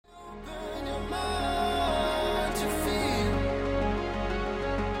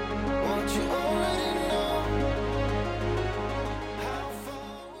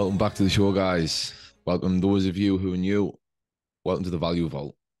Welcome back to the show, guys. Welcome, those of you who are new. Welcome to the Value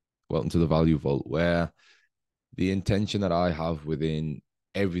Vault. Welcome to the Value Vault, where the intention that I have within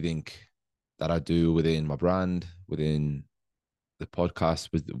everything that I do within my brand, within the podcast,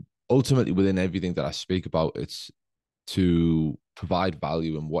 with ultimately within everything that I speak about, it's to provide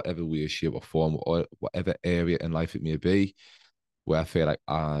value in whatever way, shape, or form, or whatever area in life it may be, where I feel like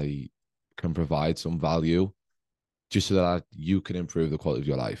I can provide some value just so that you can improve the quality of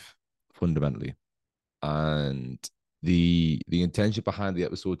your life fundamentally. And the intention behind the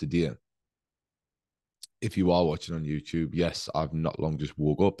episode today, if you are watching on YouTube, yes, I've not long just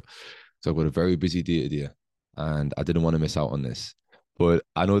woke up. So I've got a very busy day today and I didn't want to miss out on this. But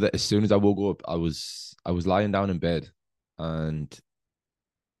I know that as soon as I woke up, I was lying down in bed and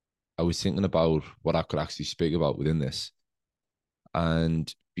I was thinking about what I could actually speak about within this.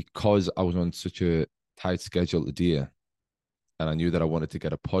 And because I was on such a tight schedule today, and I knew that I wanted to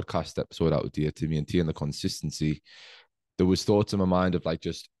get a podcast episode out today to maintain the consistency, there was thoughts in my mind of like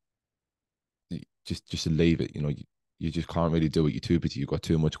just to leave it. You just can't really do it. You're too busy. You've got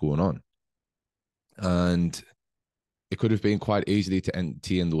too much going on, and it could have been quite easily to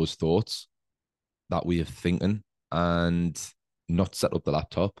entertain those thoughts, that way of thinking, and not set up the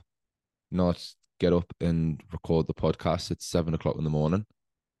laptop, not get up and record the podcast at 7 o'clock in the morning,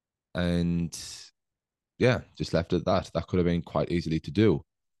 and yeah, just left it at that. That could have been quite easily to do.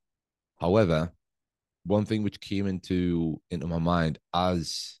 However, one thing which came into my mind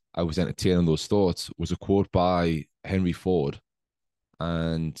as I was entertaining those thoughts was a quote by Henry Ford.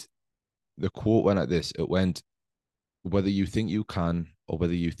 And the quote went like this. It went, whether you think you can or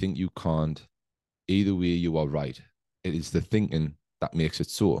whether you think you can't, either way you are right. It is the thinking that makes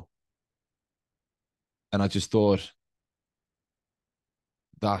it so. And I just thought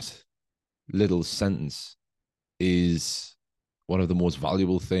that little sentence is one of the most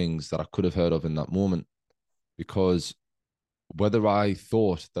valuable things that I could have heard of in that moment, because whether I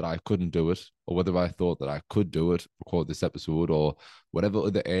thought that I couldn't do it or whether I thought that I could do it, record this episode, or whatever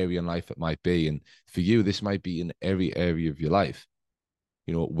other area in life it might be. And for you, this might be in every area of your life.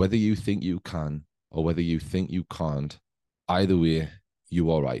 Whether you think you can or whether you think you can't, either way, you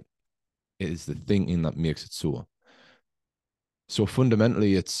are right. It is the thinking that makes it so. So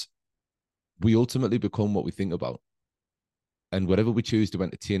fundamentally, we ultimately become what we think about. And whatever we choose to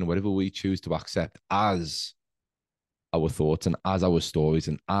entertain and whatever we choose to accept as our thoughts and as our stories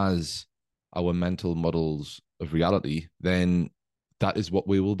and as our mental models of reality, then that is what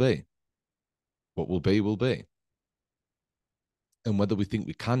we will be. What will be, will be. And whether we think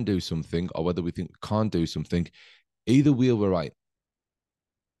we can do something or whether we think we can't do something, either way, we're right.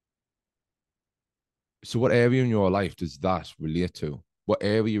 So, what area in your life does that relate to? What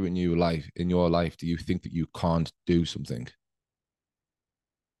area in your life do you think that you can't do something?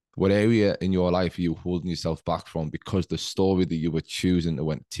 What area in your life are you holding yourself back from because the story that you were choosing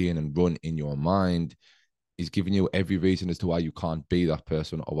to entertain and run in your mind is giving you every reason as to why you can't be that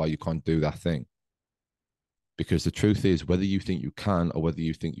person or why you can't do that thing? Because the truth is, whether you think you can or whether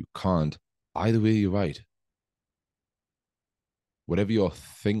you think you can't, either way, you're right. Whatever your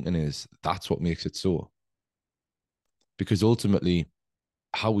thinking is, that's what makes it so. Because ultimately,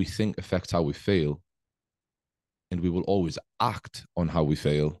 how we think affects how we feel, and we will always act on how we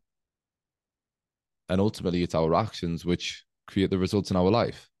feel. And ultimately, it's our actions which create the results in our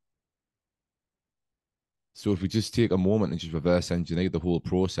life. So if we just take a moment and just reverse engineer the whole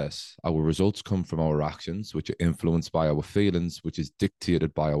process, our results come from our actions, which are influenced by our feelings, which is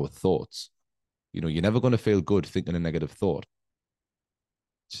dictated by our thoughts. You're never going to feel good thinking a negative thought.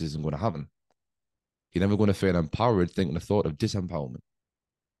 It just isn't going to happen. You're never going to feel empowered thinking a thought of disempowerment.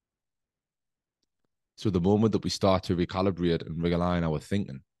 So the moment that we start to recalibrate and realign our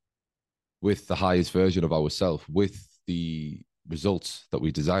thinking with the highest version of ourselves, with the results that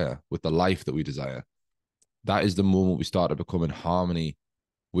we desire, with the life that we desire, that is the moment we start to become in harmony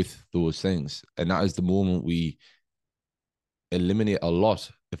with those things. And that is the moment we eliminate a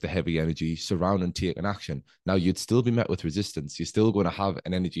lot of the heavy energy surrounding taking action. Now, you'd still be met with resistance. You're still going to have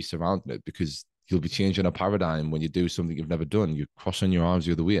an energy surrounding it because you'll be changing a paradigm when you do something you've never done. You're crossing your arms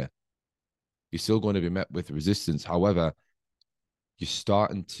the other way. You're still going to be met with resistance. However, you're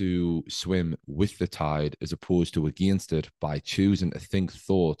starting to swim with the tide as opposed to against it by choosing to think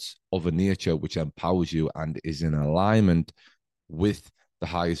thoughts of a nature which empowers you and is in alignment with the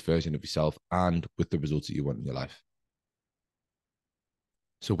highest version of yourself and with the results that you want in your life.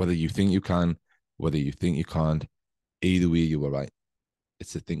 So whether you think you can, whether you think you can't, either way you were right.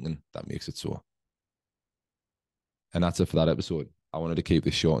 It's the thinking that makes it so. And that's it for that episode. I wanted to keep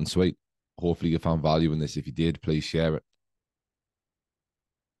this short and sweet. Hopefully you found value in this. If you did, please share it.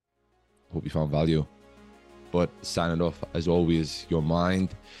 Hope you found value. But signing off, as always, your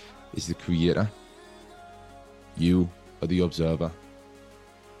mind is the creator. You are the observer.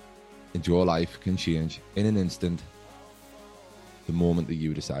 And your life can change in an instant the moment that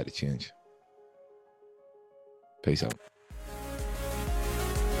you decide to change. Peace out.